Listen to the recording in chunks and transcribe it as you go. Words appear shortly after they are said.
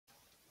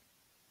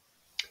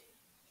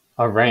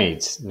All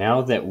right,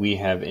 now that we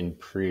have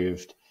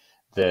improved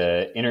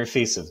the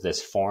interface of this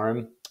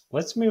form,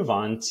 let's move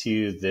on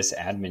to this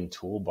admin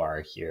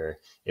toolbar here.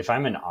 If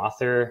I'm an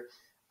author,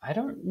 I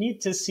don't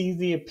need to see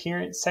the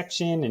appearance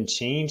section and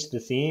change the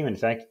theme. In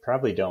fact,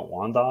 probably don't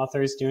want the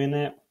authors doing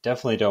that.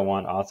 Definitely don't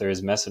want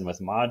authors messing with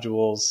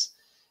modules.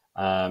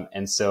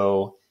 And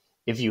so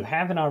if you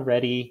haven't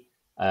already,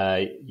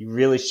 you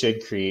really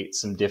should create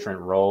some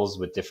different roles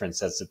with different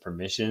sets of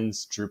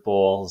permissions.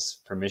 Drupal's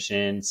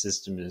permission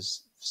system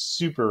is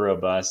super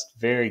robust,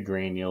 very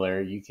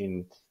granular. You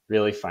can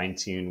really fine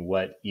tune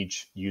what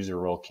each user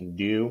role can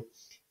do.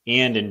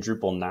 And in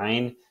Drupal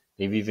 9,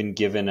 they've even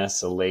given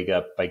us a leg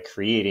up by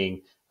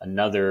creating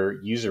another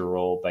user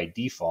role by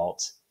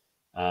default,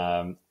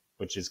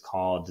 which is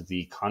called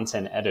the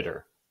content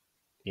editor.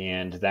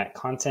 And that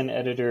content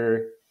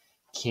editor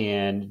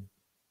can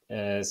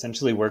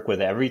essentially work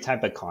with every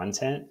type of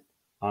content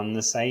on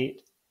the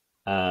site.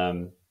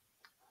 Um,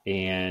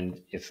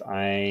 and if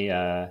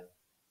I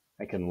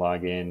can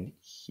log in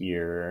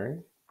here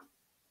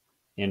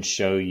and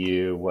show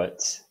you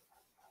what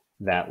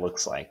that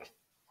looks like.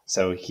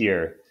 So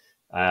here,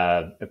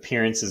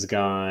 appearance is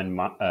gone,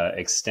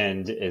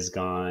 extend is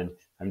gone.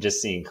 I'm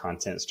just seeing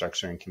content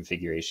structure and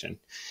configuration.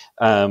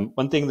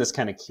 One thing that's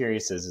kind of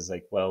curious is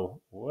like,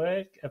 well,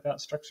 what about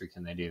structure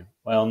can they do?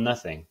 Well,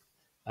 nothing,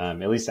 at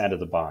least out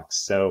of the box.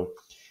 So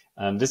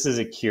this is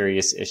a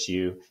curious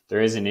issue.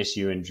 There is an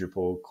issue in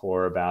Drupal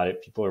core about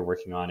it. People are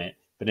working on it.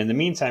 But in the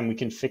meantime, we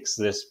can fix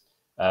this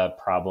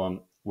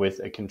problem with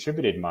a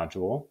contributed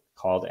module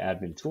called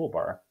Admin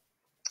Toolbar.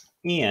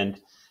 And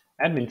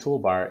Admin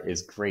Toolbar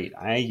is great.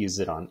 I use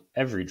it on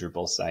every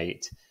Drupal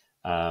site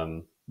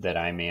that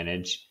I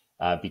manage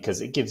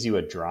because it gives you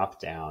a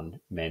drop-down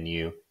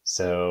menu.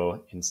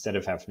 So instead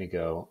of having to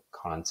go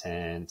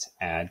content,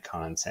 add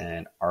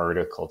content,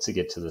 article to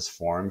get to this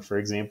form, for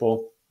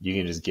example, you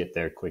can just get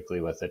there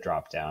quickly with a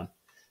drop-down.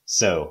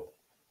 So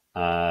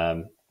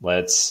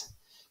let's,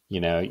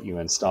 you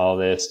install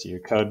this to your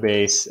code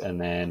base, and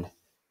then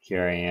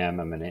here I am.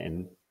 I'm going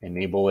to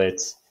enable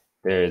it.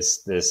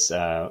 There's this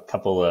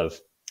couple of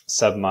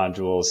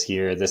submodules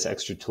here. This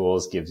extra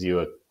tools gives you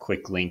a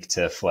quick link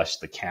to flush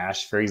the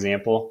cache, for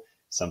example,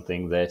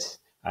 something that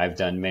I've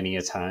done many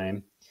a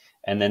time.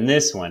 And then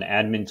this one,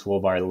 admin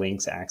toolbar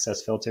links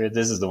access filter.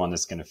 This is the one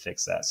that's going to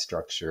fix that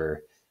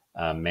structure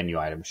menu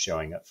item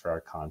showing up for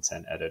our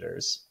content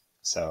editors.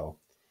 So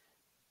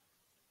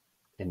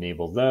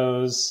enable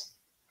those,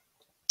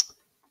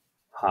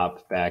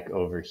 hop back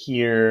over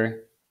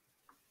here.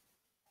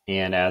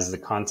 And as the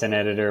content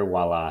editor,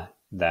 voila,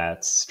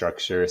 that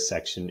structure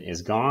section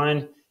is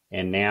gone.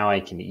 And now I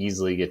can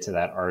easily get to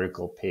that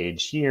article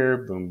page here.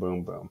 Boom,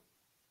 boom, boom.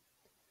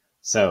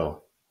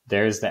 So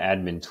there's the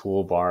admin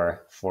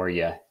toolbar for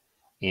you.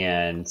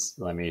 And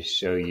let me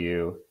show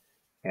you.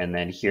 And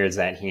then here's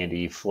that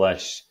handy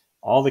flush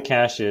all the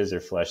caches or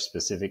flush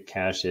specific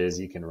caches.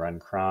 You can run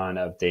cron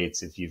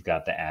updates if you've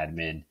got the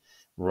admin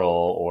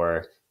role,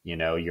 or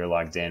you're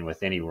logged in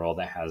with any role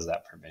that has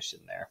that permission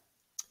there.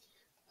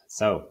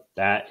 So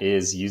that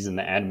is using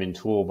the admin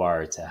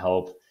toolbar to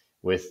help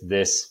with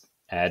this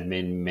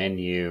admin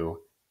menu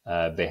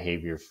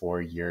behavior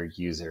for your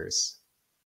users.